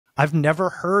I've never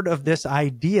heard of this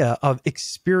idea of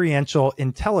experiential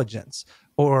intelligence,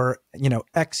 or,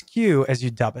 XQ as you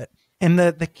dub it. And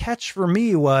the catch for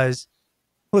me was,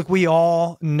 look, we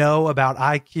all know about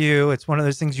IQ. It's one of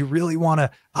those things you really want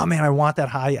to, oh man, I want that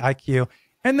high IQ.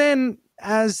 And then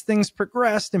as things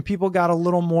progressed and people got a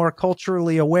little more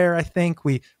culturally aware, I think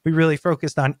we really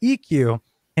focused on EQ.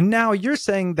 And now you're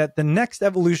saying that the next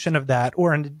evolution of that,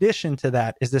 or in addition to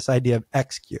that, is this idea of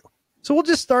XQ. So we'll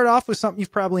just start off with something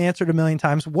you've probably answered a million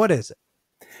times. What is it?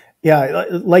 Yeah,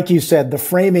 like you said, the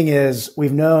framing is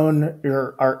we've known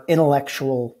our intellect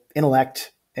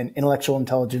and intellectual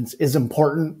intelligence is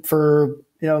important for,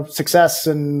 success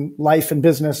in life and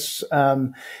business.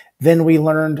 Then we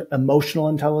learned emotional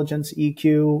intelligence,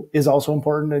 EQ, is also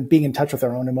important, and being in touch with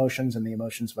our own emotions and the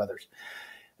emotions of others.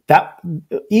 That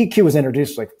EQ was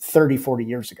introduced like 30, 40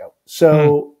 years ago.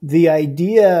 So the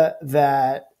idea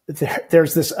that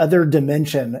there's this other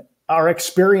dimension, our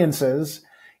experiences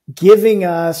giving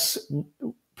us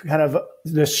kind of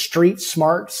the street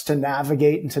smarts to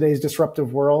navigate in today's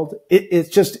disruptive world.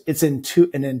 It's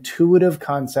an intuitive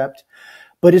concept,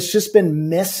 but it's just been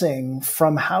missing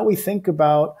from how we think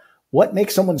about what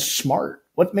makes someone smart,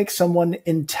 what makes someone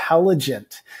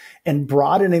intelligent, and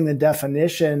broadening the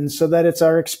definition so that it's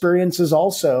our experiences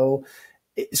also,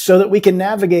 so that we can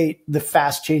navigate the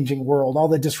fast changing world, all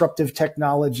the disruptive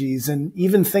technologies, and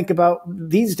even think about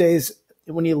these days,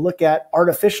 when you look at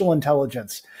artificial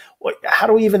intelligence, how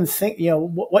do we even think,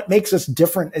 what makes us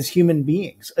different as human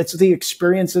beings? It's the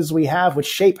experiences we have which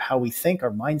shape how we think,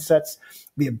 our mindsets,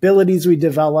 the abilities we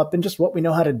develop, and just what we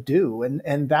know how to do.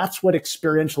 And that's what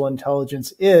experiential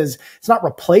intelligence is. It's not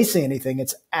replacing anything.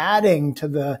 It's adding to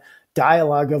the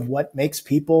dialogue of what makes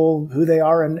people who they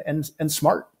are and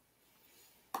smart.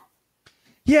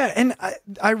 Yeah. And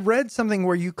I read something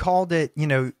where you called it,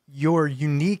 your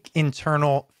unique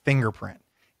internal fingerprint.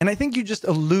 And I think you just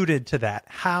alluded to that,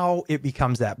 how it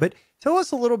becomes that. But tell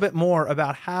us a little bit more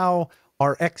about how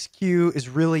our XQ is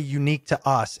really unique to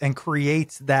us and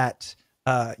creates that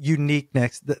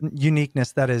uniqueness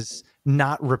that is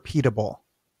not repeatable.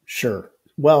 Sure.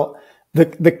 Well,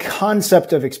 the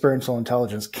concept of experiential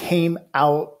intelligence came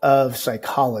out of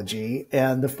psychology,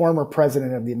 and the former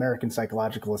president of the American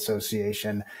Psychological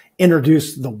Association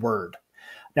introduced the word.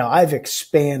 Now, I've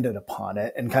expanded upon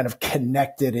it and kind of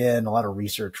connected in a lot of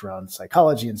research around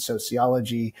psychology and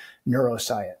sociology,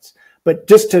 neuroscience. But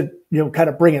just to, kind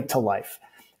of bring it to life,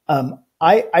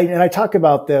 I talk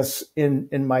about this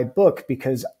in my book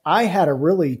because I had a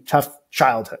really tough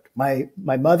childhood. My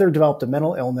mother developed a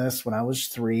mental illness when I was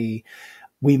 3.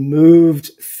 We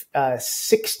moved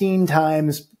 16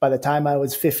 times by the time I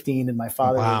was 15, and my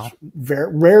father was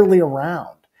rarely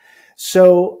around.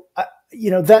 So,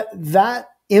 that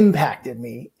impacted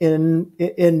me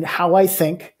in how I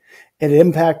think. It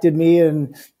impacted me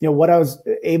in, what I was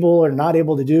able or not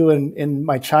able to do in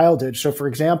my childhood. So, for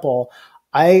example,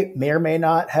 I may or may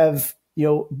not have,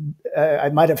 I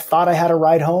might have thought I had a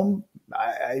ride home.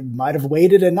 I might have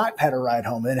waited and not had a ride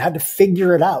home and had to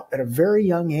figure it out at a very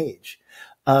young age.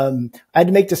 I had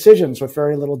to make decisions with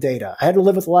very little data. I had to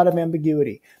live with a lot of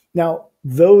ambiguity. Now,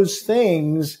 those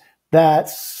things that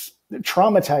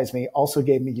traumatized me also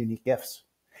gave me unique gifts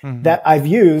that I've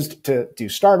used to do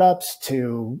startups,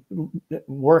 to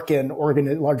work in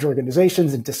large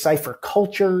organizations and decipher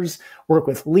cultures, work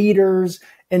with leaders.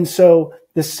 And so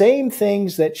the same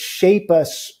things that shape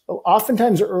us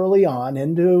oftentimes early on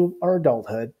into our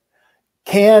adulthood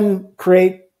can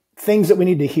create things that we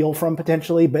need to heal from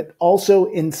potentially, but also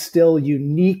instill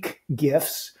unique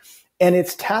gifts. And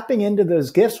it's tapping into those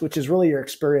gifts, which is really your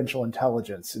experiential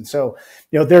intelligence. And so,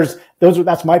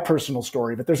 that's my personal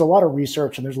story, but there's a lot of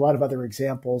research and there's a lot of other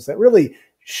examples that really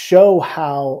show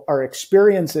how our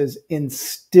experiences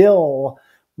instill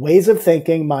ways of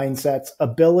thinking, mindsets,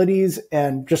 abilities,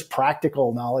 and just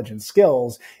practical knowledge and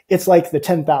skills. It's like the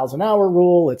 10,000 hour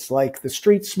rule. It's like the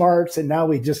street smarts. And now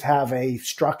we just have a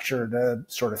structure to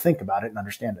sort of think about it and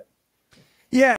understand it.